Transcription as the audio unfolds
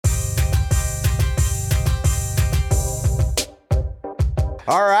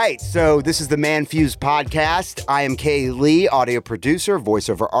All right, so this is the Man Fused podcast. I am Kay Lee, audio producer,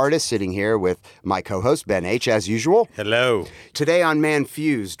 voiceover artist, sitting here with my co-host, Ben H., as usual. Hello. Today on Man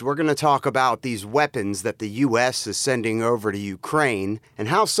Fused, we're going to talk about these weapons that the U.S. is sending over to Ukraine and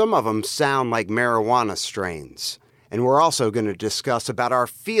how some of them sound like marijuana strains. And we're also going to discuss about our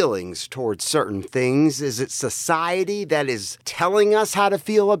feelings towards certain things. Is it society that is telling us how to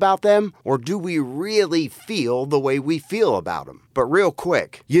feel about them? Or do we really feel the way we feel about them? But real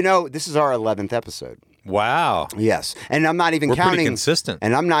quick, this is our 11th episode. Wow. Yes. And I'm not even We're counting. Pretty consistent.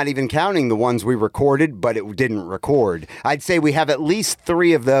 And I'm not even counting the ones we recorded, but it didn't record. I'd say we have at least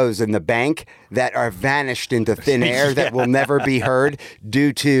 3 of those in the bank that are vanished into thin air that will never be heard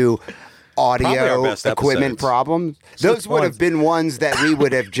due to audio equipment problems. Those would have been ones that we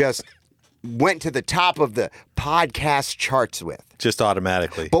would have just went to the top of the podcast charts with. Just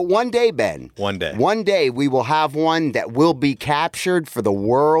automatically. But one day, Ben. One day we will have one that will be captured for the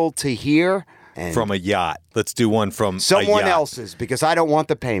world to hear. And from a yacht. Let's do one from someone a yacht. else's, because I don't want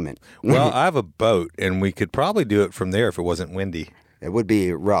the payment. Well, I have a boat, and we could probably do it from there if it wasn't windy. It would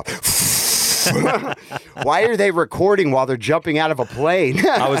be rough. Why are they recording while they're jumping out of a plane?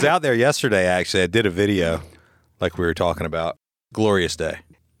 I was out there yesterday, actually. I did a video like we were talking about. Glorious day.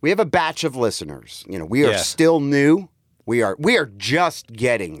 We have a batch of listeners. We are still new. We are just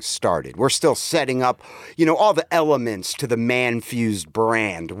getting started. We're still setting up, all the elements to the Man Fused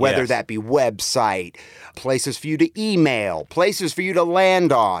brand, whether that be website, places for you to email, places for you to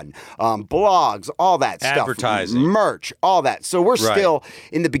land on, blogs, all that stuff. Advertising. Merch, all that. So we're still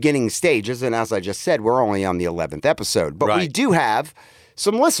in the beginning stages. And as I just said, we're only on the 11th episode. But we do have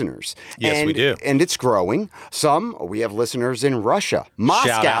some listeners. Yes, we do. And it's growing. We have listeners in Russia, Moscow.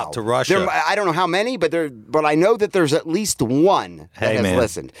 Shout out to Russia. I don't know how many, but I know that there's at least one that has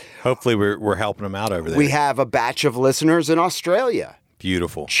listened. Hopefully we're helping them out over there. We have a batch of listeners in Australia.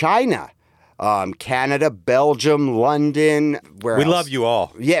 Beautiful. China, Canada, Belgium, London. Where else? Love you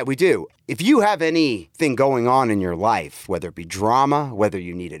all. Yeah, we do. If you have anything going on in your life, whether it be drama, whether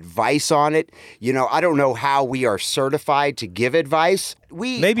you need advice on it, I don't know how we are certified to give advice.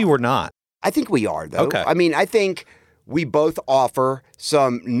 Maybe we're not. I think we are, though. Okay. I mean, I think we both offer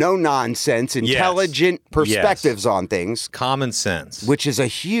some no-nonsense, intelligent perspectives on things. Common sense. Which is a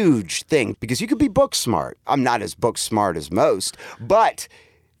huge thing, because you could be book smart. I'm not as book smart as most, but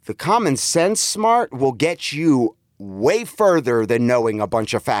the common sense smart will get you way further than knowing a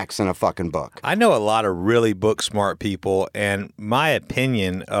bunch of facts in a fucking book. I know a lot of really book smart people, and my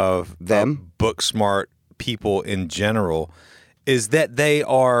opinion of them, book smart people in general, is that they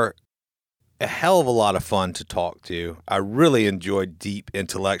are a hell of a lot of fun to talk to. I really enjoy deep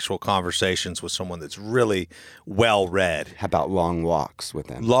intellectual conversations with someone that's really well read. How about long walks with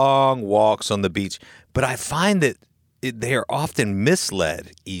them? Long walks on the beach. But I find that they are often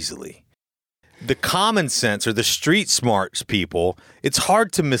misled easily. The common sense or the street smarts people, it's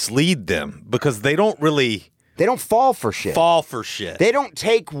hard to mislead them because they don't fall for shit. They don't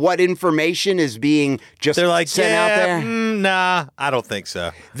take what information is being just They're like, sent out there. Nah, I don't think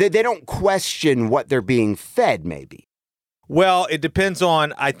so. They don't question what they're being fed, maybe. Well, it depends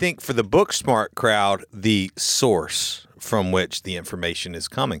on, I think, for the book smart crowd, the source from which the information is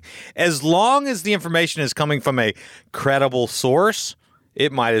coming. As long as the information is coming from a credible source, it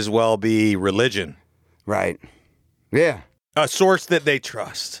might as well be religion. Right. Yeah. A source that they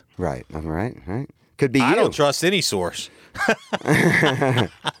trust. Right. Right. Could be you. I don't trust any source.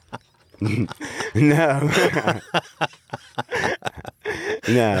 No.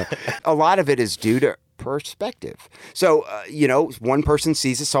 No. A lot of it is due to perspective. So, one person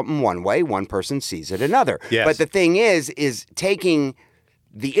sees something one way, one person sees it another. Yes. But the thing is taking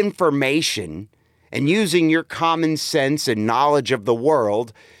the information and using your common sense and knowledge of the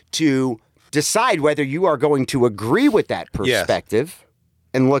world to decide whether you are going to agree with that perspective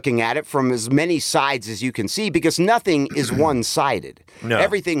and looking at it from as many sides as you can see, because nothing is one-sided. No.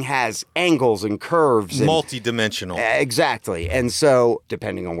 Everything has angles and curves. Multidimensional. Exactly. And so,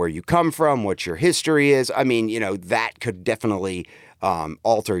 depending on where you come from, what your history is, that could definitely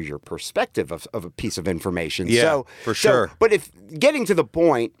alter your perspective of a piece of information. Yeah, for sure. But getting to the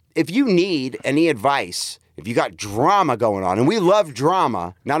point, if you need any advice, if you got drama going on, and we love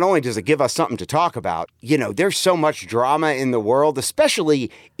drama, not only does it give us something to talk about, there's so much drama in the world,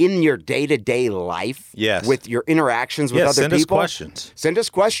 especially in your day-to-day life. Yes. With your interactions with other people. Send us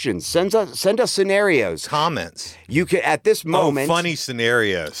questions. Send us scenarios. Comments. You could, at this moment. Funny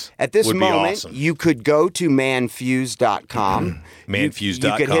scenarios. At this would moment, be awesome. You could go to manfused.com.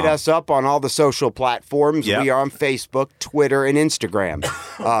 Manfused.com. You can hit us up on all the social platforms. Yep. We are on Facebook, Twitter, and Instagram.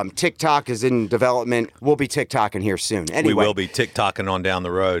 TikTok is in development. We'll be TikToking here soon. We Anyway, will be TikToking on down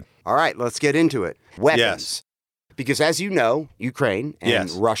the road. all right, let's get into it. Weapons. Yes. Because as you know, Ukraine and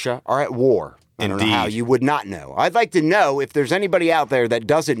Yes. Russia are at war. I don't know Indeed. how you would not know. I'd like to know if there's anybody out there that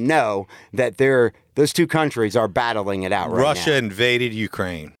doesn't know that those two countries are battling it out right now. Russia invaded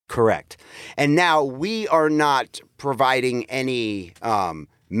Ukraine. Correct. And now we are not providing any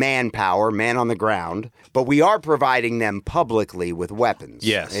manpower, man on the ground, but we are providing them publicly with weapons.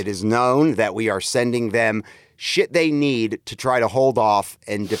 Yes. It is known that we are sending them shit they need to try to hold off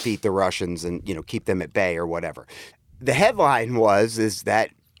and defeat the Russians and, keep them at bay or whatever. The headline is that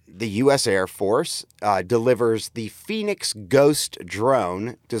the U.S. Air Force delivers the Phoenix Ghost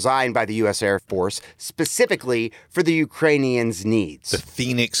drone designed by the U.S. Air Force specifically for the Ukrainians' needs. The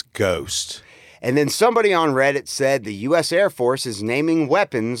Phoenix Ghost. And then somebody on Reddit said the U.S. Air Force is naming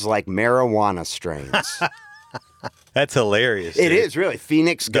weapons like marijuana strains. That's hilarious. It dude. is really.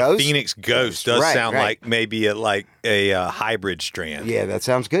 Phoenix The Ghost? Phoenix Ghost does Right, sound right. like maybe a hybrid strand. Yeah, that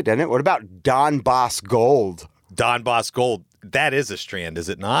sounds good, doesn't it? What about Donbass Gold? Donbass Gold. That is a strand, is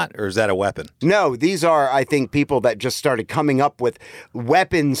it not? Or is that a weapon? No, these are, I think, people that just started coming up with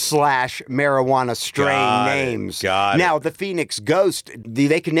weapon/marijuana strain Got it, names. got it. Now, the Phoenix Ghost,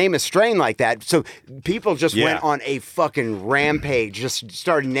 they can name a strain like that. So people just Yeah. went on a fucking rampage, just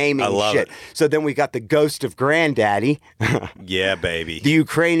started naming I love shit. it. So then we got the Ghost of Granddaddy, Yeah, baby. the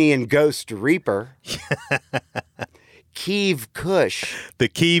Ukrainian Ghost Reaper, Kiev Kush. The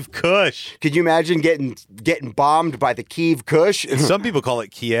Kiev Kush. Could you imagine getting bombed by the Kiev Kush? Some people call it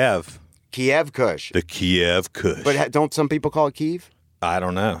Kiev. Kiev Kush. The Kiev Kush. But don't some people call it Kiev? I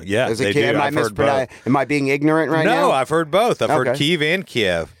don't know. Yeah, As a they kid, do. I've heard both. am I being ignorant right now? No, I've heard both. I've heard Okay. Kiev and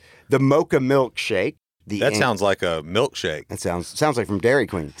Kiev. The Mocha Milkshake. That sounds like a milkshake. That sounds like from Dairy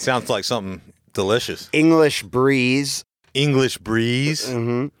Queen. Sounds like something delicious. English Breeze. English breeze.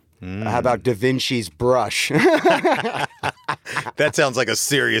 Mm-hmm. How about Da Vinci's Brush? That sounds like a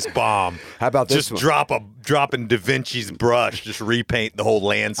serious bomb. How about this Just one? dropping Da Vinci's brush, just repaint the whole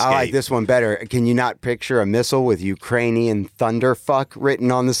landscape. I like this one better. Can you not picture a missile with Ukrainian thunderfuck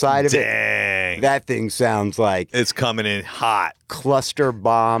written on the side of it? Dang. That thing sounds like It's coming in hot. Cluster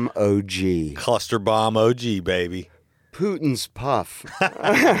Bomb OG. Cluster bomb OG, baby. Putin's Puff.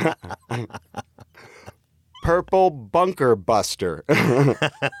 Purple Bunker Buster.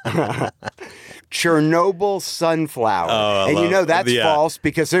 Chernobyl Sunflower. Oh, I and you love- know that's yeah. false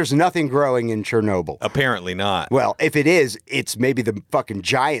because there's nothing growing in Chernobyl. Apparently not. Well, if it is, it's maybe the fucking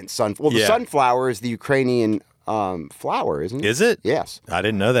giant sunflower. Well, the Yeah. sunflower is the Ukrainian flower, isn't it? Is it? Yes. I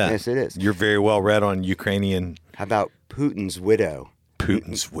didn't know that. Yes, it is. You're very well read on Ukrainian How about Putin's widow?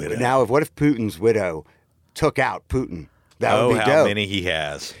 Putin's widow. Now, what if Putin's widow took out Putin? That oh, would be how dope. many he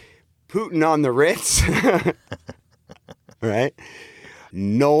has. Putin on the Ritz. Right?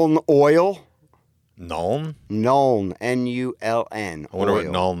 Nuln oil. Nuln? Nuln. N-U-L-N. I wonder what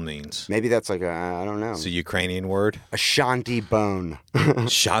oil. Nuln means. Maybe that's like I don't know. It's a Ukrainian word. Ashanti bone.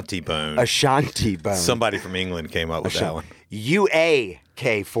 Shanti bone. Ashanti bone. Somebody from England came up with that one.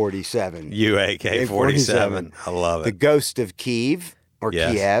 UAK-47. UAK-47. I love The it. Ghost of Kiev or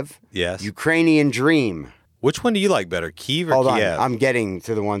Yes. Kiev. Yes. Ukrainian Dream. Which one do you like better, Kiev or Hold Kiev? on, I'm getting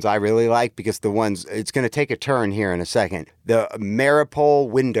to the ones I really like because it's going to take a turn here in a second. The Maripol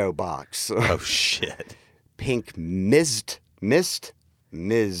window box. Oh, shit. Pink Mist.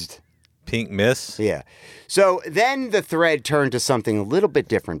 Pink Miss? Yeah. So then the thread turned to something a little bit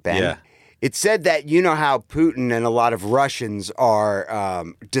different, Ben. Yeah. It said that you know how Putin and a lot of Russians are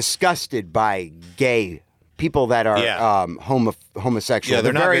disgusted by gay people that are Yeah. homosexual. Yeah,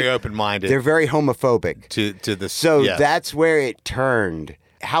 they're not very open-minded. They're very homophobic. to the So yes. that's where it turned.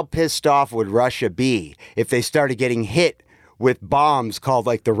 How pissed off would Russia be if they started getting hit with bombs called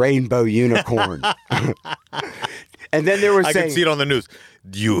like the Rainbow Unicorn? And then there was I saying, can see it on the news.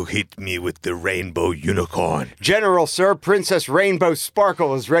 You hit me with the rainbow unicorn. General, sir, Princess Rainbow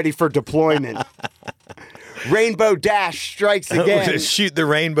Sparkle is ready for deployment. Rainbow Dash strikes again. Shoot the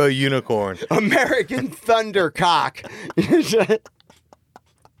rainbow unicorn. American Thundercock.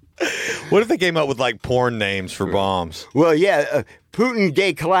 What if they came up with like porn names for bombs? Well, yeah, Putin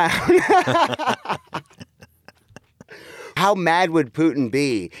gay clown. How mad would Putin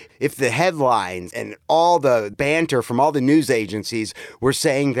be if the headlines and all the banter from all the news agencies were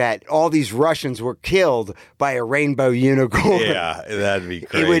saying that all these Russians were killed by a rainbow unicorn? Yeah, that'd be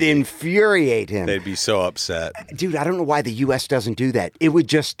crazy. It would infuriate him. They'd be so upset. Dude, I don't know why the U.S. doesn't do that. It would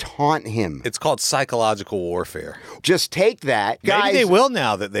just taunt him. It's called psychological warfare. Just take that. Guys, Maybe they will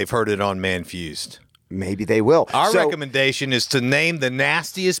now that they've heard it on Man Fused. Maybe they will. Our So, recommendation is to name the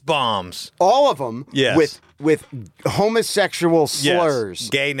nastiest bombs. all of them Yes. with with homosexual slurs. Yes.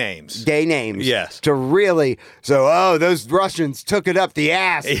 Gay names. Gay names. Yes. To really, those Russians took it up the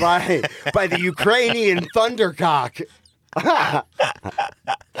ass by the Ukrainian Thundercock.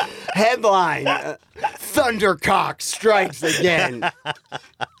 Headline, Thundercock strikes again.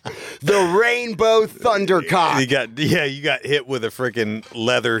 The Rainbow Thundercock. You got hit with a freaking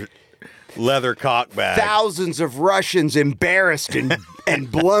leather cock bag. Thousands of Russians embarrassed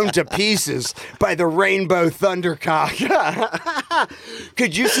and blown to pieces by the Rainbow Thundercock.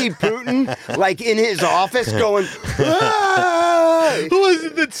 Could you see Putin like in his office going, "Ah!" Who is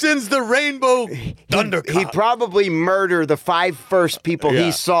it that sends the Rainbow Thundercock? He'd probably murder the 5 first people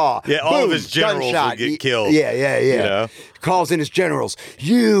he saw. Yeah, all Boom, of his generals gunshot. would get killed. Yeah. You know? Calls in his generals.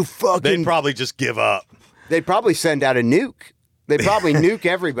 You fucking... They'd probably just give up. They'd probably send out a nuke. They'd probably nuke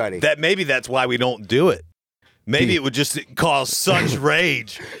everybody. Maybe that's why we don't do it. Maybe it would just cause such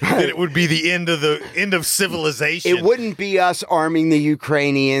rage that it would be the end of civilization. It wouldn't be us arming the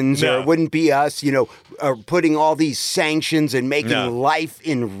Ukrainians, or it wouldn't be us, putting all these sanctions and making life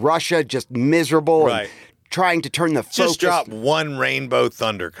in Russia just miserable, and trying to turn the focus. Just drop one Rainbow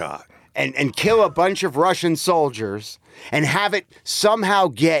Thundercock. And kill a bunch of Russian soldiers and have it somehow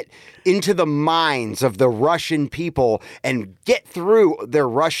get into the minds of the Russian people and get through their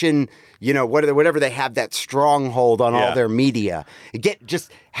Russian, whatever they have, that stronghold on all their media.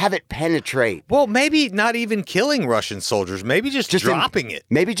 Just have it penetrate. Well, maybe not even killing Russian soldiers. Maybe just dropping it.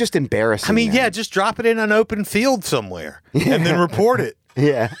 Maybe just embarrassing them. Just drop it in an open field somewhere and then report it.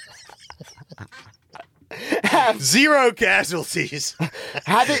 Yeah. 0 casualties.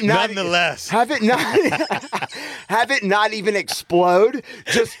 Have it not, nonetheless. Have it not even explode.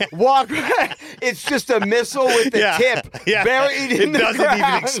 Just walk. It's just a missile with the tip buried in the ground. It doesn't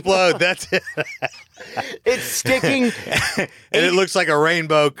even explode. That's it. It's sticking, and it looks like a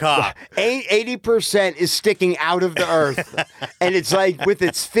rainbow cock. 80% is sticking out of the earth, and it's like with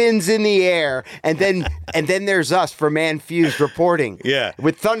its fins in the air. And then there's us for Man Fused reporting. Yeah,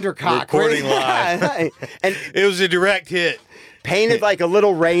 with Thundercock reporting live. And it was a direct hit, painted like a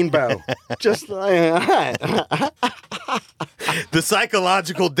little rainbow. Just like the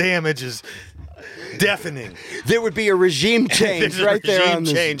psychological damage is deafening. There would be a regime change right there. Regime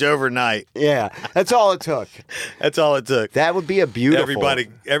change overnight. Yeah, that's all it took. That's all it took. That would be a beautiful.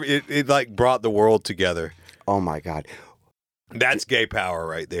 It like brought the world together. Oh my God, that's gay power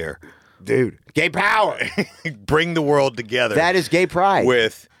right there, dude. Gay power. Bring the world together. That is gay pride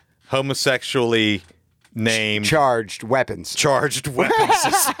with homosexually named charged weapons. To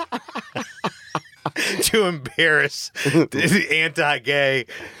embarrass the anti-gay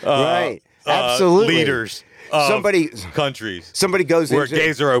absolutely leaders of countries. Somebody goes where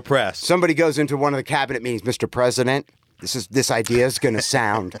gays are oppressed. Somebody goes into one of the cabinet meetings. Mr. President, this idea is going to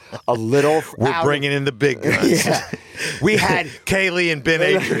sound a little. We're bringing in the big guns. Yeah. We had Kaylee and Ben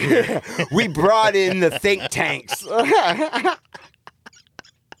Aker here. We brought in the think tanks.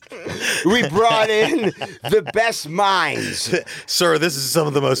 We brought in the best minds. Sir, this is some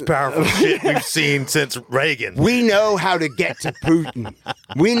of the most powerful shit we've seen since Reagan. We know how to get to Putin.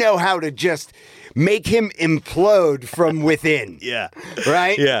 We know how to just make him implode from within. Yeah.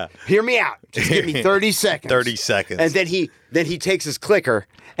 Right? Yeah. Hear me out. Just give me 30 seconds. 30 seconds. And then he takes his clicker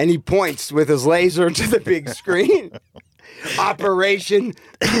and he points with his laser to the big screen. Operation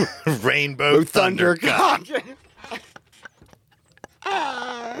Rainbow Thundercock.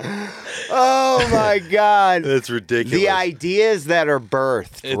 Oh my God. That's ridiculous. The ideas that are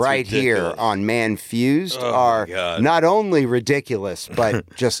birthed here on Man Fused are not only ridiculous,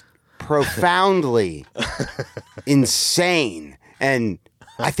 but just profoundly insane, and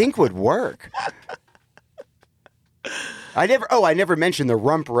I think would work. I never mentioned the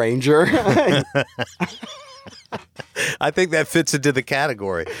Rump Ranger. I think that fits into the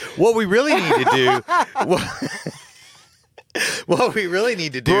category. What we really need to do... What we really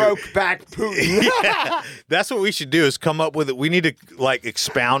need to do... Broke back Putin. Yeah, that's what we should do, is come up with it. We need to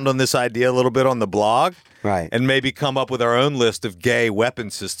expound on this idea a little bit on the blog. Right. And maybe come up with our own list of gay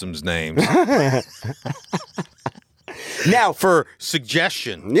weapon systems names. Now, for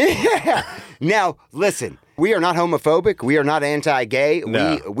suggestion. Yeah. Now, listen. We are not homophobic. We are not anti-gay.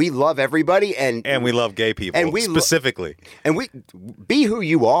 No. We love everybody, and we love gay people, and specifically. And we be who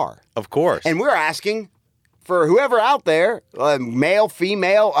you are. Of course. And we're asking for whoever out there, male,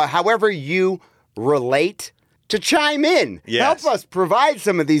 female, however you relate, to chime in. Yes. Help us provide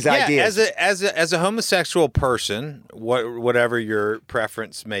some of these ideas. As a homosexual person, whatever your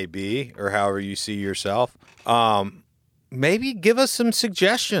preference may be, or however you see yourself, maybe give us some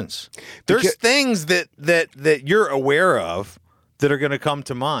suggestions. There's things that you're aware of that are going to come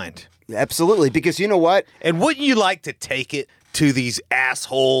to mind. Absolutely, because you know what? And wouldn't you like to take it to these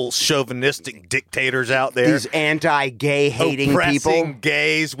asshole chauvinistic dictators out there? These anti-gay hating oppressing people.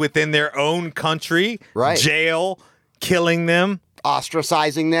 gays within their own country. Right. Jail, killing them.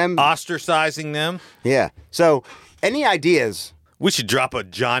 Ostracizing them. Yeah. So, any ideas? We should drop a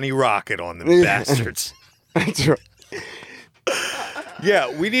Johnny Rocket on them bastards. That's right.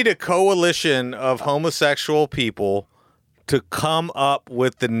 Yeah, we need a coalition of homosexual people to come up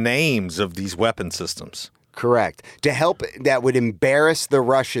with the names of these weapon systems. Correct. To help, that would embarrass the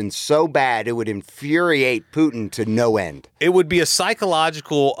Russians so bad it would infuriate Putin to no end. It would be a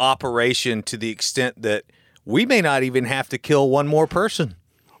psychological operation to the extent that we may not even have to kill one more person.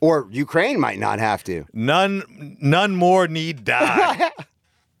 Or Ukraine might not have to. None more need die.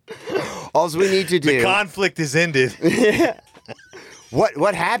 All we need to do. The conflict is ended.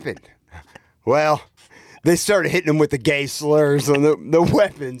 What happened? Well, they started hitting them with the gay slurs on the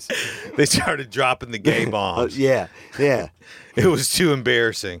weapons. They started dropping the gay bombs. Yeah. It was too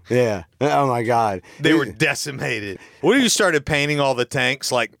embarrassing. Yeah. Oh, my God. They were decimated. What if you started painting all the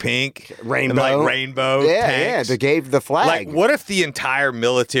tanks like pink? Rainbow. And like rainbow tanks? Yeah, they gave the flag. Like, what if the entire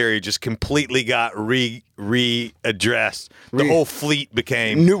military just completely got readdressed? The whole fleet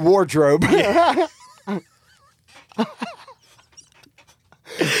became... New wardrobe. Yeah.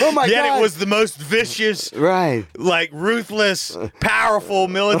 Oh, my God. Yet it was the most vicious, right, like ruthless, powerful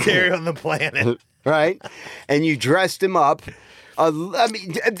military on the planet. Right? And you dressed him up. I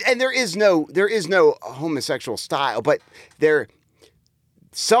mean, and there is no homosexual style, but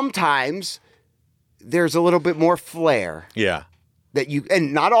sometimes there's a little bit more flair. Yeah.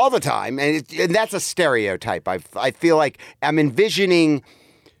 And not all the time, and that's a stereotype. I feel like I'm envisioning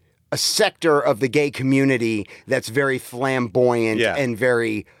a sector of the gay community that's very flamboyant and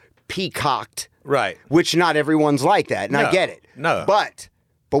very peacocked. Right. Which not everyone's like that, and I get it. No. But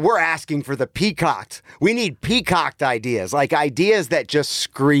we're asking for the peacocked. We need peacocked ideas, like ideas that just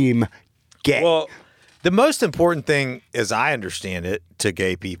scream gay. Well, the most important thing, as I understand it, to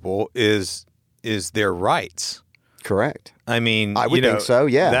gay people is their rights. Correct. I mean, I would think so,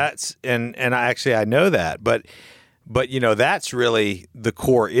 yeah. That's and I know that, but that's really the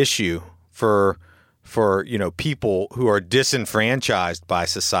core issue for people who are disenfranchised by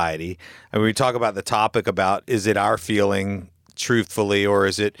society. I mean, we talk about the topic about, is it our feeling truthfully, or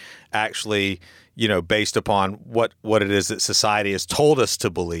is it actually, based upon what it is that society has told us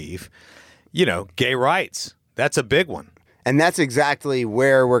to believe? Gay rights. That's a big one. And that's exactly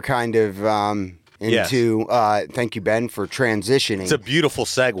where we're kind of into, yes. Thank you, Ben, for transitioning. It's a beautiful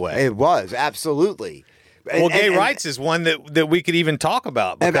segue. It was, absolutely. Well, gay rights is one that we could even talk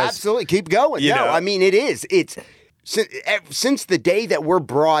about. Because, absolutely. Keep going. I mean, it is. It's since the day that we're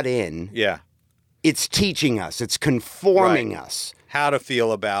brought in. Yeah. It's teaching us. It's conforming us. How to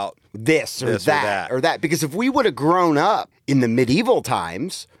feel about this or that. Because if we would have grown up in the medieval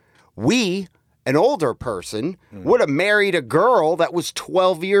times, an older person, would have married a girl that was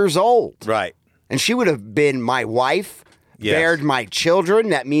 12 years old. Right. And she would have been my wife, bared my children.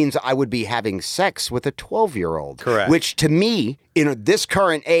 That means I would be having sex with a 12-year-old. Correct. Which to me, in this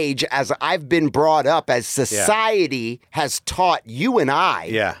current age, as I've been brought up, as society has taught you and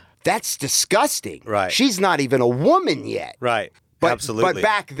I, that's disgusting. Right. She's not even a woman yet. Right. But, absolutely. But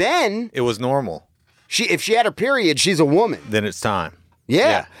back then, it was normal. If she had her period, she's a woman. Then it's time.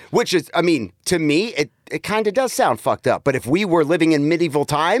 Yeah. Which is, I mean, to me, it kind of does sound fucked up. But if we were living in medieval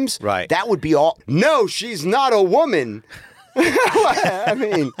times, that would be all. No, she's not a woman. I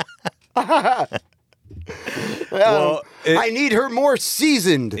mean, I need her more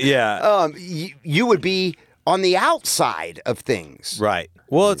seasoned. Yeah. You would be on the outside of things. Right.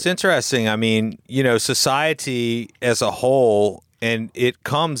 Well, it's interesting. I mean, society as a whole, and it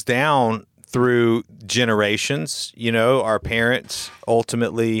comes down through generations. Our parents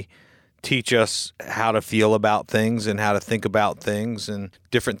ultimately teach us how to feel about things and how to think about things and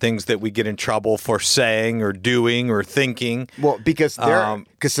different things that we get in trouble for saying or doing or thinking. Well, because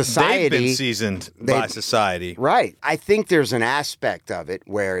society, they've been seasoned by society. Right. I think there's an aspect of it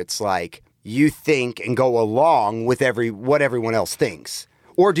where it's like you think and go along with what everyone else thinks.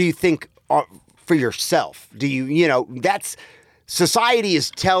 Or do you think for yourself? Do you, that's... Society is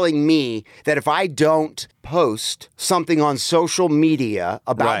telling me that if I don't post something on social media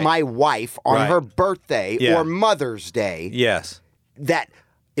about my wife on her birthday or Mother's Day, that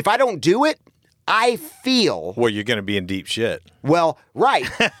if I don't do it, I feel... Well, you're going to be in deep shit. Well, right,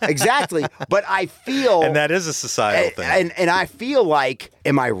 exactly. But I feel... And that is a societal thing. And I feel like,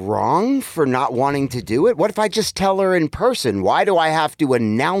 am I wrong for not wanting to do it? What if I just tell her in person? Why do I have to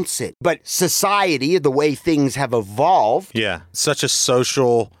announce it? But society, the way things have evolved... Yeah, such a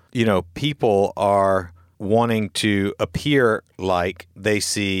social people are wanting to appear like they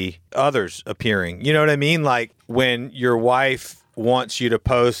see others appearing. You know what I mean? Like when your wife wants you to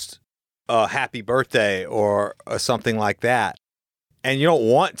post a happy birthday or something like that, and you don't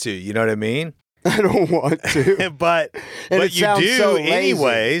want to, you know what I mean? I don't want to. but you do so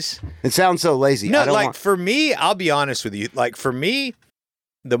anyways. It sounds so lazy. No, for me, I'll be honest with you. Like for me,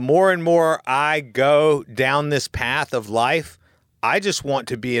 the more and more I go down this path of life, I just want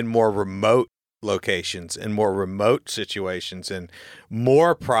to be in more remote locations and more remote situations and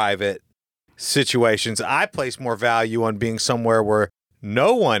more private situations. I place more value on being somewhere where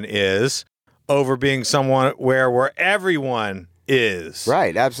no one is over being somewhere where everyone is.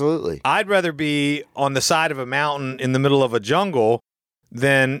 Right, absolutely. I'd rather be on the side of a mountain in the middle of a jungle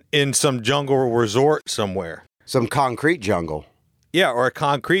than in some jungle resort somewhere. Some concrete jungle. Yeah, or a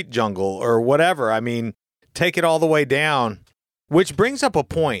concrete jungle or whatever. I mean, take it all the way down, which brings up a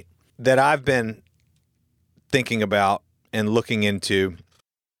point that I've been thinking about and looking into.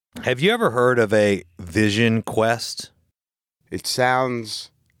 Have you ever heard of a vision quest? It sounds...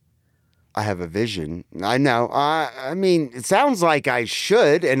 I have a vision. I know. I mean, it sounds like I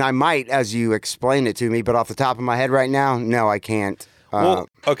should, and I might as you explain it to me, but off the top of my head right now, no, I can't. Well,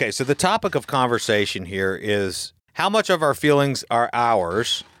 okay, so the topic of conversation here is how much of our feelings are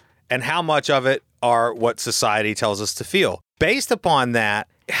ours and how much of it are what society tells us to feel. Based upon that,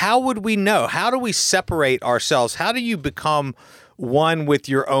 how would we know? How do we separate ourselves? How do you become one with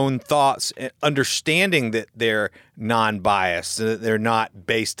your own thoughts, understanding that they're non-biased, that they're not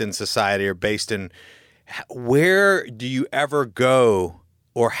based in society or based in... Where do you ever go,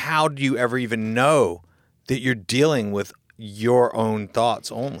 or how do you ever even know that you're dealing with your own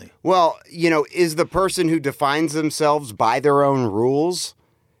thoughts only? Well, is the person who defines themselves by their own rules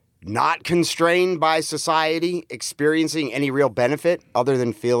not constrained by society, experiencing any real benefit other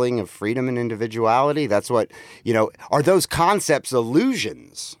than feeling of freedom and individuality? That's what, are those concepts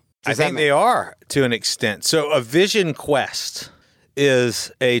illusions? I think they are to an extent. So a vision quest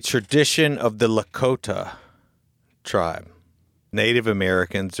is a tradition of the Lakota tribe. Native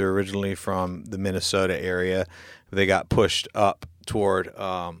Americans are originally from the Minnesota area. They got pushed up toward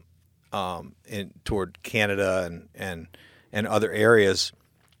Canada and other areas.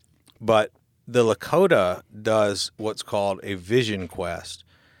 But the Lakota does what's called a vision quest.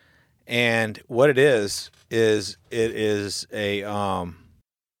 And what it is a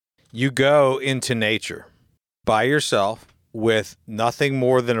you go into nature by yourself with nothing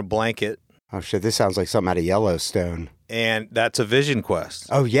more than a blanket. Oh, shit, this sounds like something out of Yellowstone. And that's a vision quest.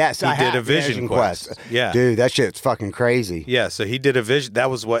 Oh, yes. He did a vision quest. Yeah. Dude, that shit's fucking crazy. Yeah, so he did a vision.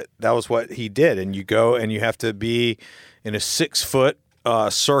 That was what he did. And you go and you have to be in a 6-foot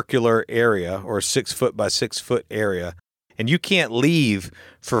circular area, or 6 foot by 6 foot area, and you can't leave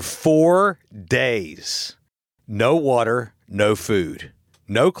for 4 days. No water, no food,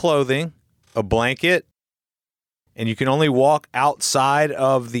 no clothing, a blanket, and you can only walk outside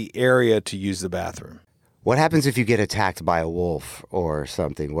of the area to use the bathroom. What happens if you get attacked by a wolf or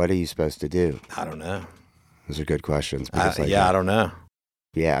something? What are you supposed to do? I don't know. Those are good questions. I don't know.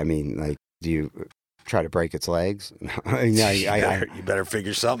 Yeah, I mean, do you try to break its legs? You better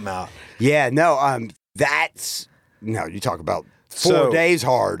figure something out. Yeah, no, you talk about 4 days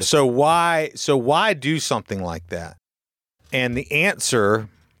hard. So why do something like that? And the answer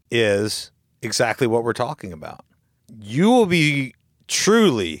is exactly what we're talking about. You will be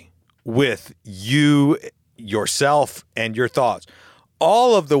truly with you, yourself, and your thoughts.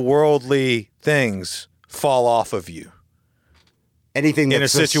 All of the worldly things fall off of you. Anything in a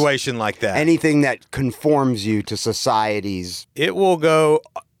situation like that. Anything that conforms you to society's... It will go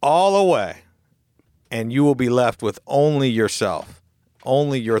all away, and you will be left with only yourself,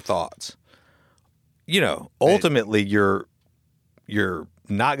 only your thoughts. Ultimately, you're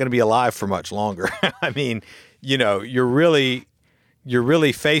not going to be alive for much longer. I mean, you're really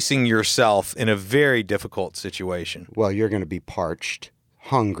facing yourself in a very difficult situation. Well, you're going to be parched,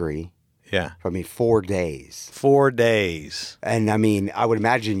 hungry. Yeah. 4 days. 4 days. And I mean, I would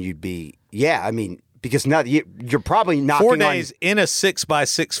imagine you'd be, because you're probably knocking 4 days in a 6 by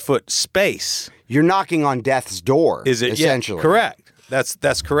 6 foot space. You're knocking on death's door. Is it? Essentially. Yeah, correct.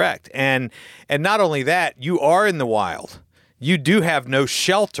 That's correct. And not only that, you are in the wild. You do have no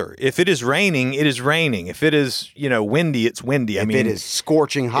shelter. If it is raining, it is raining. If it is, windy, it's windy. If it is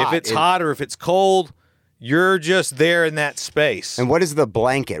scorching hot. If it's hot or if it's cold, you're just there in that space. And what is the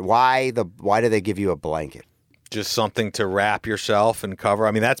blanket? Why do they give you a blanket? Just something to wrap yourself and cover.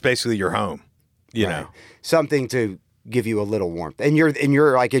 I mean, that's basically your home. You know, something to give you a little warmth. And you're like in your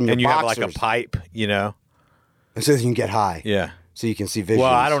boxers. And you have like a pipe, so you can get high. Yeah. So you can see visions.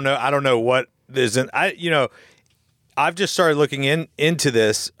 Well, I don't know. I don't know what there's an. I've just started looking into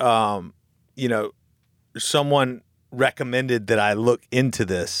this. Someone recommended that I look into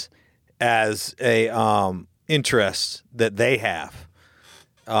this as a interest that they have,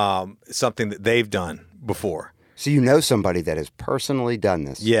 something that they've done before. So you know somebody that has personally done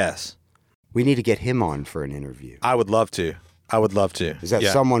this? Yes. We need to get him on for an interview. I would love to. Is that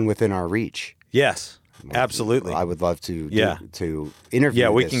someone within our reach? Yes, absolutely. I would love to to interview. Yeah,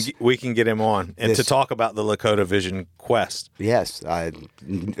 we can get him on and to talk about the Lakota Vision Quest. Yes,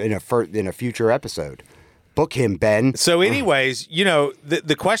 in a future episode. Book him, Ben. So, anyways,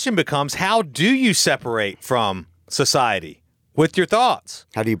 the question becomes: how do you separate from society with your thoughts?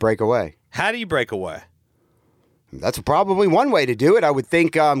 How do you break away? That's probably one way to do it. I would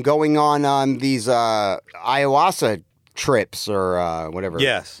think going on these ayahuasca trips or whatever.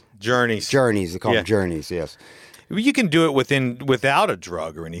 Yes, journeys. They call them journeys, yes. You can do it without a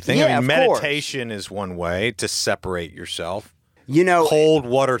drug or anything. Yeah, meditation is one way to separate yourself. Cold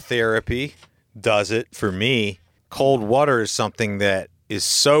water therapy does it for me. Cold water is something that is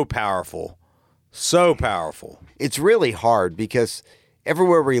so powerful. So powerful. It's really hard because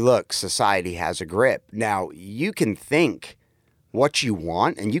everywhere we look, society has a grip. Now, you can think what you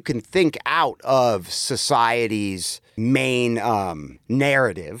want, and you can think out of society's main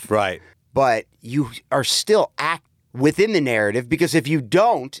narrative. Right. But you are still within the narrative, because if you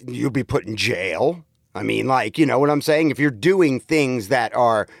don't, you'll be put in jail. I mean, you know what I'm saying? If you're doing things that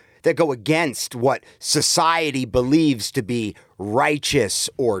go against what society believes to be righteous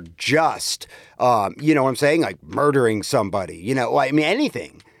or just, you know what I'm saying? Like murdering somebody,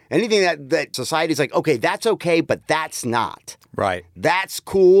 anything that society's like, okay, that's okay, but that's not. Right. That's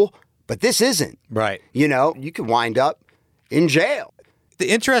cool, but this isn't. Right. You could wind up in jail. The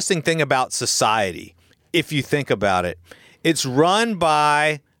interesting thing about society, if you think about it, it's run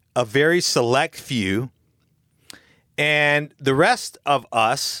by a very select few, and the rest of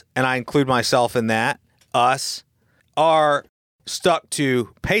us, and I include myself in that, us, are stuck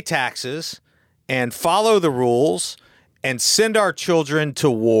to pay taxes and follow the rules and send our children to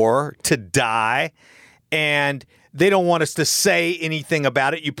war to die, and they don't want us to say anything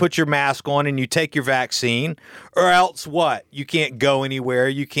about it. You put your mask on and you take your vaccine, or else what? You can't go anywhere.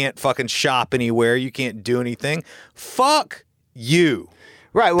 You can't fucking shop anywhere. You can't do anything. Fuck you.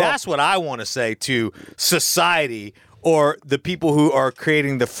 Right. Well, that's what I want to say to society, or the people who are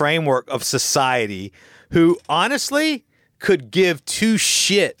creating the framework of society, who honestly could give two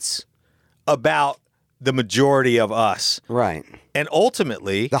shits about the majority of us. Right. And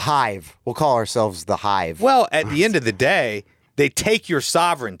ultimately, the hive. We'll call ourselves the hive. Well, at the end of the day, they take your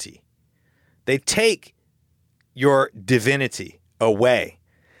sovereignty. They take your divinity away.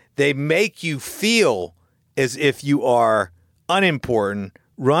 They make you feel as if you are unimportant,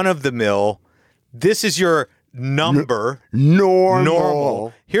 run of the mill. This is your number.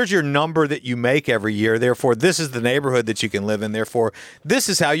 Normal. Here's your number that you make every year. Therefore, this is the neighborhood that you can live in. Therefore, this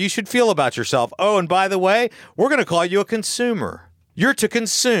is how you should feel about yourself. Oh, and by the way, we're going to call you a consumer. You're to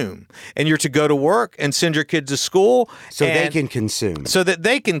consume, and you're to go to work and send your kids to school. So they can consume. So that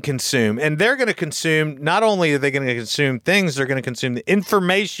they can consume. And they're going to consume, not only are they going to consume things, they're going to consume the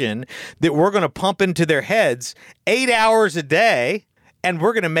information that we're going to pump into their heads 8 hours a day, and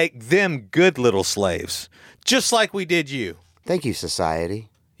we're going to make them good little slaves. Just like we did you. Thank you, society.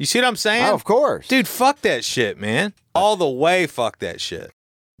 You see what I'm saying? Oh, of course. Dude, fuck that shit, man. All the way fuck that shit.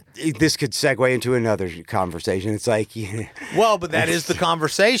 This could segue into another conversation. It's like... Well, but that is the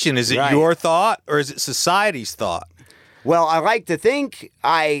conversation. Is it your thought or is it society's thought? Well, I like to think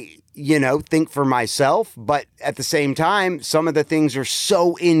think for myself, but at the same time, some of the things are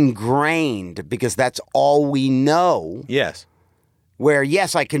so ingrained because that's all we know. Yes. Where,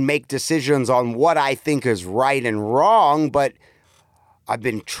 yes, I can make decisions on what I think is right and wrong, but I've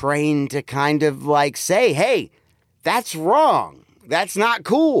been trained to kind of say, hey, that's wrong. That's not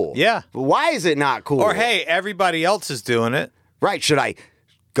cool. Yeah. Why is it not cool? Or, hey, everybody else is doing it. Right. Should I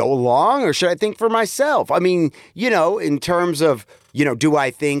go along or should I think for myself? I mean, in terms of, do I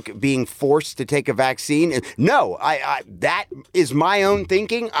think being forced to take a vaccine? No, I that is my own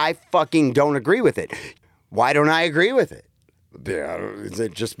thinking. I fucking don't agree with it. Why don't I agree with it? Is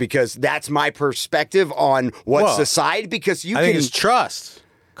it just because that's my perspective on what society? Because I think it's trust.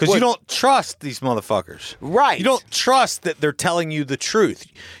 Because you don't trust these motherfuckers. Right. You don't trust that they're telling you the truth.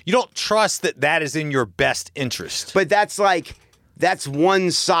 You don't trust that that is in your best interest. But that's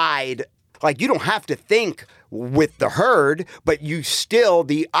one side. You don't have to think with the herd, but you still,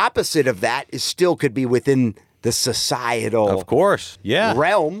 the opposite of that is still could be within the societal of course. Yeah.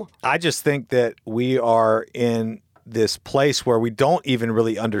 realm. I just think that we are in this place where we don't even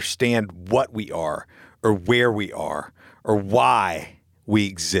really understand what we are or where we are or why we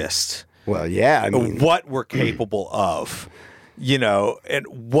exist. Well, yeah, I mean, what we're capable of, and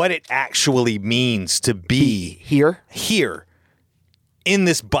what it actually means to be here in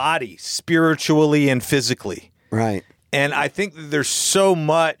this body, spiritually and physically. Right. And I think that there's so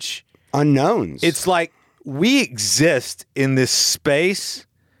much unknowns. It's like we exist in this space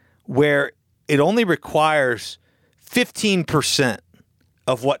where it only requires 15%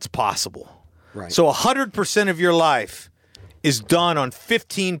 of what's possible. Right. So 100% of your life is done on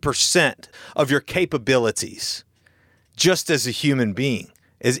 15% of your capabilities, just as a human being,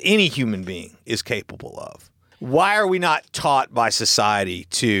 as any human being is capable of. Why are we not taught by society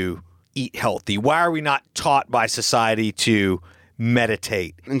to eat healthy? Why are we not taught by society to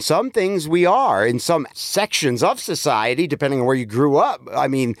meditate? In some things we are. In some sections of society, depending on where you grew up, I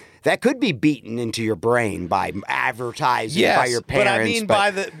mean, that could be beaten into your brain by advertising, by your parents.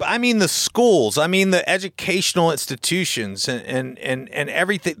 But I mean the schools. I mean the educational institutions and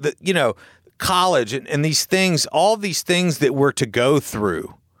everything. College and these things. All these things that we're to go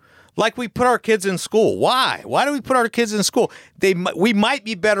through. Like we put our kids in school. Why? Why do we put our kids in school? We might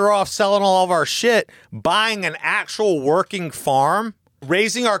be better off selling all of our shit, buying an actual working farm,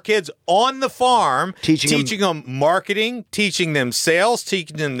 raising our kids on the farm, teaching them marketing, teaching them sales,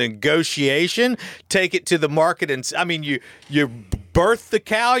 teaching them negotiation, take it to the market. And I mean, you birth the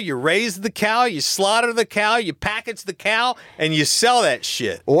cow, you raise the cow, you slaughter the cow, you package the cow, and you sell that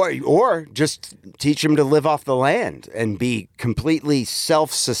shit. Or just teach them to live off the land and be completely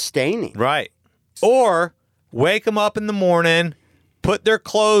self-sustaining. Right. Or wake them up in the morning, put their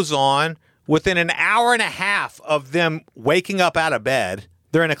clothes on. Within an hour and a half of them waking up out of bed,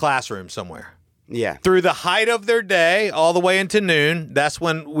 they're in a classroom somewhere. Yeah. Through the height of their day, all the way into noon, that's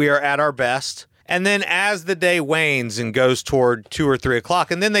when we are at our best. And then as the day wanes and goes toward 2 or 3 o'clock,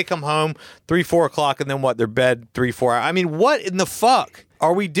 and then they come home 3, 4 o'clock, and then they're bed 3, 4 hours. I mean, what in the fuck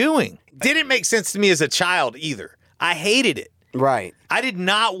are we doing? Didn't make sense to me as a child either. I hated it. Right. I did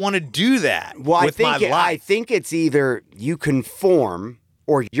not want to do that with my life. I think it's either you conform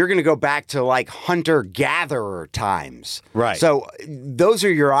or you're going to go back to like hunter-gatherer times. Right. So those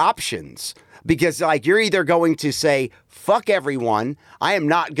are your options. Because like you're either going to say, fuck everyone, I am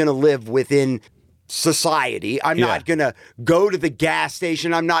not going to live within society. I'm not going to go to the gas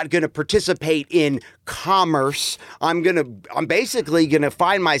station. I'm not going to participate in commerce. I'm basically going to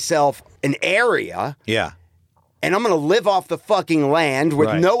find myself an area. Yeah. And I'm going to live off the fucking land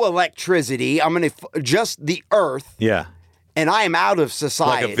with no electricity. I'm going to just the earth. Yeah. And I am out of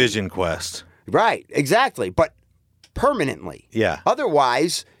society. Like a vision quest. Right, exactly. But permanently. Yeah.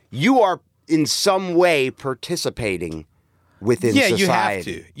 Otherwise, you are in some way participating within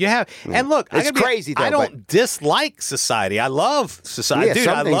society. You have to. And look, it's crazy though. I don't dislike society. I love society. Yeah, dude,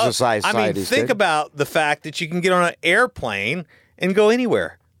 some I things love society. I mean, think about the fact that you can get on an airplane and go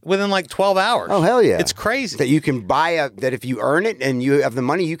anywhere within like 12 hours. Oh, hell yeah. It's crazy. That you can buy that if you earn it and you have the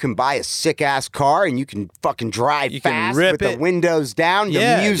money, you can buy a sick-ass car and you can fucking drive fast with the windows down,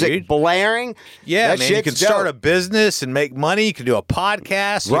 the music blaring. Yeah, that man, you can start a business and make money. You can do a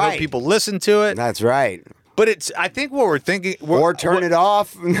podcast. You know, people listen to it. That's right. But I think what we're thinking... Or turn it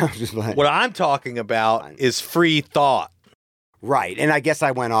off. No, just like, what I'm talking about is free thought. Right, and I guess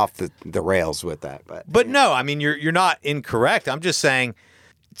I went off the rails with that. But no, I mean, you're not incorrect. I'm just saying...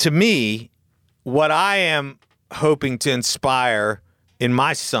 To me, what I am hoping to inspire in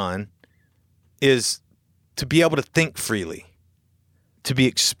my son is to be able to think freely, to be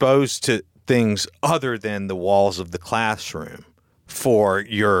exposed to things other than the walls of the classroom for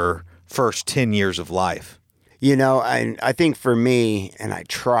your first 10 years of life. You know, I think for me, and I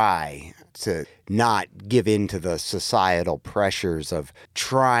try to not give in to the societal pressures of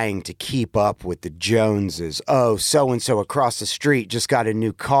trying to keep up with the Joneses. Oh, so-and-so across the street just got a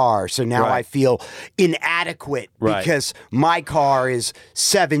new car, so now I feel inadequate because my car is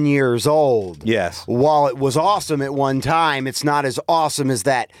 7 years old. Yes. While it was awesome at one time, it's not as awesome as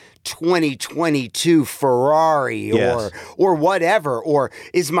that 2022 Ferrari or whatever. Or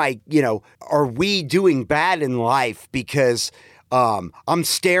is are we doing bad in life because I'm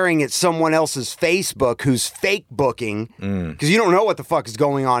staring at someone else's Facebook who's fake booking because you don't know what the fuck is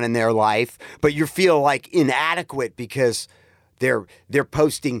going on in their life, but you feel like inadequate because they're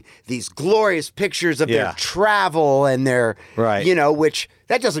posting these glorious pictures of their travel and their, which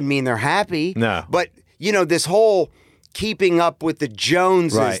that doesn't mean they're happy. No. But, this whole keeping up with the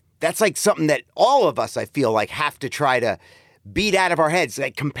Joneses, that's like something that all of us, I feel like, have to try to beat out of our heads.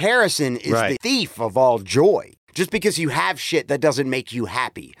 Like comparison is the thief of all joy. Just because you have shit, that doesn't make you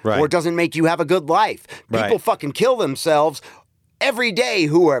happy. Right. Or doesn't make you have a good life. People Right. fucking kill themselves every day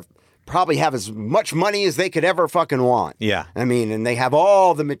who are probably have as much money as they could ever fucking want. Yeah. I mean, and they have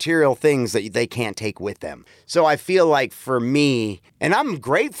all the material things that they can't take with them. So I feel like for me, and I'm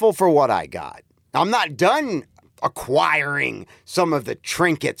grateful for what I got. I'm not done acquiring some of the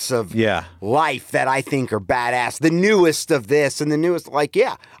trinkets of life that I think are badass. The newest of this and the newest, like,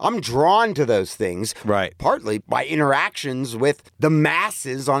 yeah, I'm drawn to those things. Right. Partly by interactions with the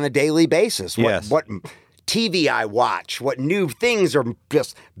masses on a daily basis. What TV I watch, what new things are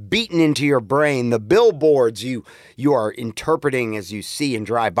just beaten into your brain, the billboards you are interpreting as you see and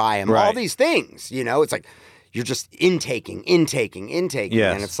drive by them, all these things, you know, it's like you're just intaking.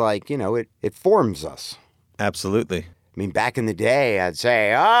 Yes. And it's like, you know, it forms us. Absolutely. I mean, back in the day, I'd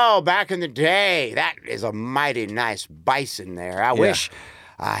say, oh, back in the day, that is a mighty nice bison there. I wish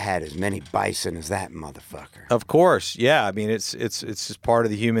I had as many bison as that motherfucker. Of course. Yeah. I mean, it's just part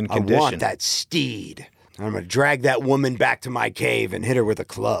of the human condition. I want that steed. I'm going to drag that woman back to my cave and hit her with a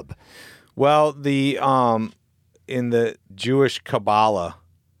club. Well, in the Jewish Kabbalah,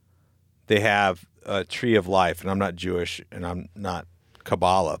 they have a tree of life, and I'm not Jewish and I'm not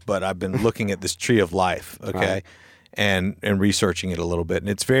Kabbalah, but I've been looking at this tree of life, okay, Right. and researching it a little bit, and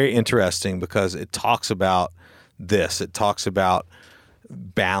it's very interesting because it talks about this. It talks about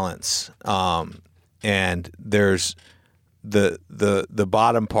balance, and there's the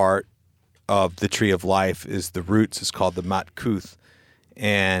bottom part of the tree of life is the roots. It's called the matkuth,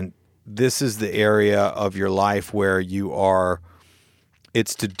 and this is the area of your life where you are.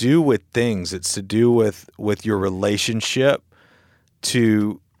 It's to do with things. It's to do with your relationship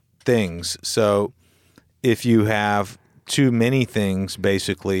to things. So if you have too many things,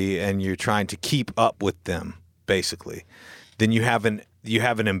 basically, and you're trying to keep up with them, basically, then you have an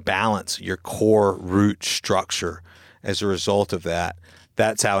imbalance, your core root structure as a result of that.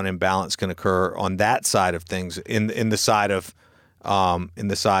 That's how an imbalance can occur on that side of things, in the side of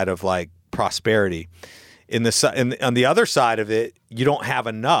like prosperity. On the other side of it, you don't have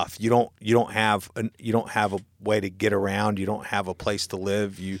enough. You don't have a way to get around. You don't have a place to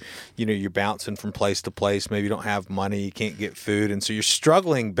live. You're bouncing from place to place. Maybe you don't have money. You can't get food, and so you're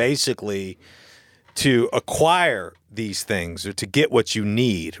struggling basically to acquire these things or to get what you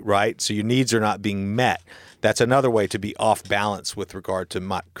need. Right. So your needs are not being met. That's another way to be off balance with regard to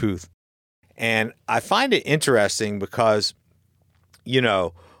matkuth. And I find it interesting because,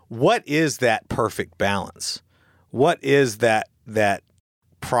 what is that perfect balance? What is that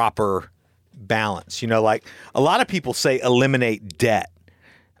proper balance? Like a lot of people say eliminate debt,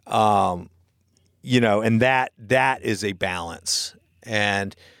 and that is a balance.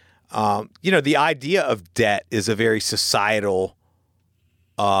 And, the idea of debt is a very societal,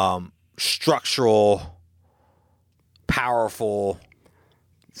 structural, powerful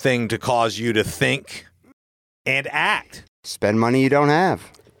thing to cause you to think and act. Spend money you don't have.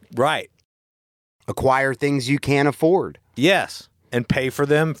 Right. Acquire things you can't afford. Yes. And pay for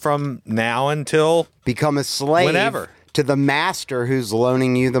them from now until become a slave whenever to the master who's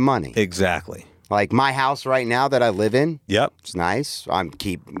loaning you the money. Exactly. Like my house right now that I live in. Yep. It's nice.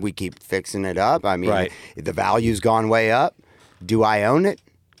 We keep fixing it up. I mean, right. The value's gone way up. Do I own it?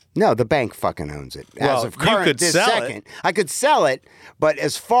 No, the bank fucking owns it. Well, as of current, you could this sell second, it. I could sell it, but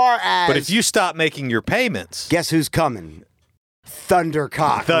as far as... But if you stop making your payments... Guess who's coming?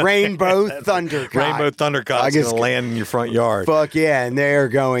 Thundercock. Rainbow Thundercock. Rainbow Thundercock's going to land in your front yard. Fuck yeah, and they're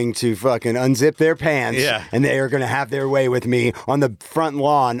going to fucking unzip their pants. Yeah. And they are going to have their way with me on the front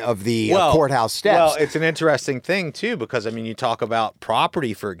lawn of the courthouse steps. Well, it's an interesting thing, too, because, you talk about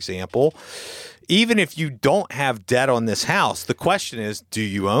property, for example. Even if you don't have debt on this house, the question is, do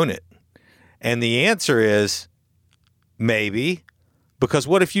you own it? And the answer is maybe, because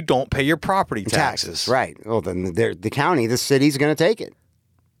what if you don't pay your property taxes? Right. Well, then the county, the city's going to take it.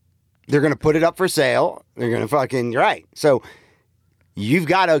 They're going to put it up for sale. They're going to fucking, right. So you've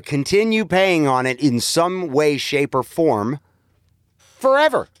got to continue paying on it in some way, shape, or form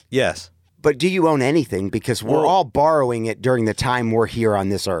forever. Yes. But do you own anything? Because we're all borrowing it during the time we're here on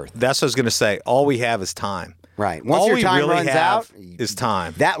this earth. That's what I was going to say. All we have is time. Right. Once your time runs out, is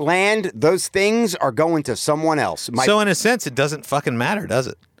time. That land, those things are going to someone else. So in a sense, it doesn't fucking matter, does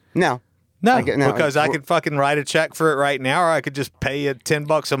it? No. Because I could fucking write a check for it right now, or I could just pay you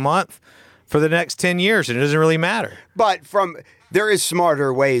 $10 a month for the next 10 years, and it doesn't really matter. But there is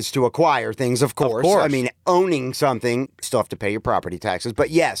smarter ways to acquire things, of course. I mean, owning something, you still have to pay your property taxes. But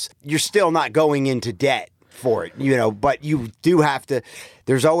yes, you're still not going into debt for it, but you do have to,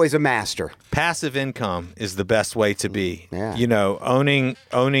 There's always a master. Passive income is the best way to be. Yeah. You know, owning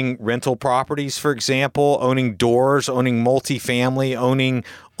rental properties, for example, owning doors, owning multifamily, owning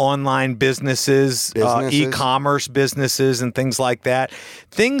online businesses. E-commerce businesses and things like that.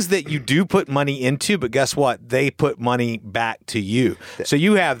 Things that you do put money into, but guess what? They put money back to you. So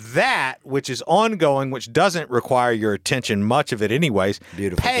you have that, which is ongoing, which doesn't require your attention, much of it anyways,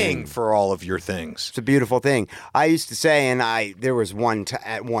 Beautiful paying thing. for all of your things. It's a beautiful thing. I used to say, and there was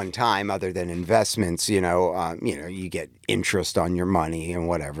at one time, other than investments, you get interest on your money and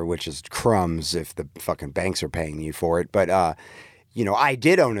whatever, which is crumbs if the fucking banks are paying you for it. But, I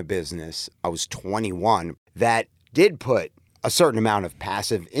did own a business. I was 21 that did put a certain amount of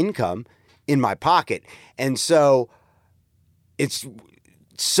passive income in my pocket. And so it's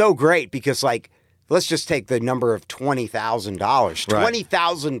so great because, like, let's just take the number of $20,000.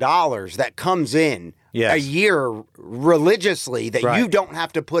 $20,000 that comes in a year religiously that you don't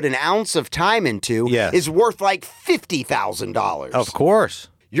have to put an ounce of time into is worth like $50,000. Of course.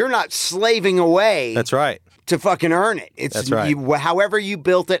 You're not slaving away. That's right. To fucking earn it. That's right. However you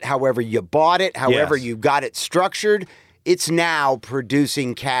built it, however you bought it, however you got it structured, it's now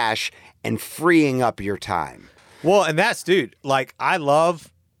producing cash and freeing up your time. Well, and dude, like, I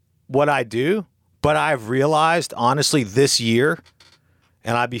love what I do, but I've realized, honestly, this year,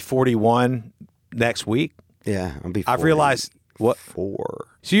 and I'll be 41 next week. Yeah, I'll be 40. I've realized what? 4.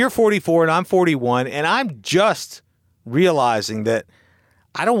 So you're 44 and I'm 41, and I'm just realizing that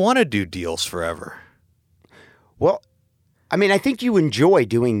I don't want to do deals forever. Well, I mean, I think you enjoy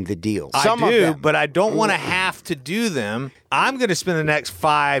doing the deals. Some I do, of them. But I don't want to have to do them. I'm going to spend the next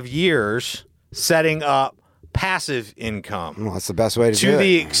 5 years setting up passive income. Well, that's the best way to do it. To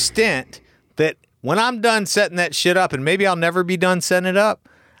the extent that when I'm done setting that shit up, and maybe I'll never be done setting it up,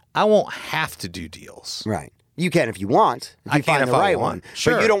 I won't have to do deals. Right. You can if you want. If you find the right one.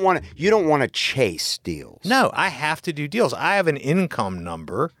 Sure. But you don't want to chase deals. No, I have to do deals. I have an income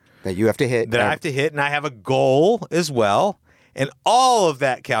number that you have to hit. That I have to hit, and I have a goal as well. And all of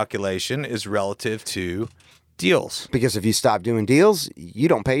that calculation is relative to deals. Because if you stop doing deals, you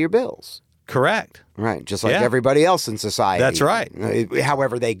don't pay your bills. Correct. Right. Just like everybody else in society. That's right.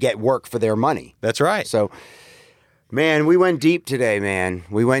 However they get work for their money. That's right. So, man, we went deep today, man.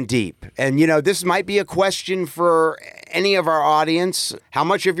 We went deep. And, this might be a question for any of our audience. How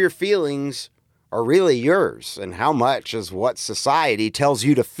much of your feelings are really yours, and how much is what society tells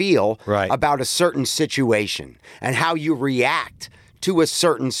you to feel about a certain situation and how you react to a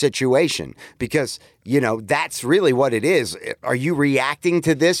certain situation? Because, that's really what it is. Are you reacting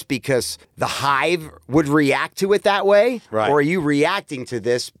to this because the hive would react to it that way? Right. Or are you reacting to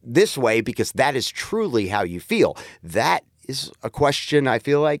this way because that is truly how you feel? That is a question I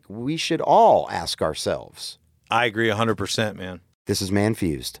feel like we should all ask ourselves. I agree 100%, man. This is Man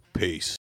Fused. Peace.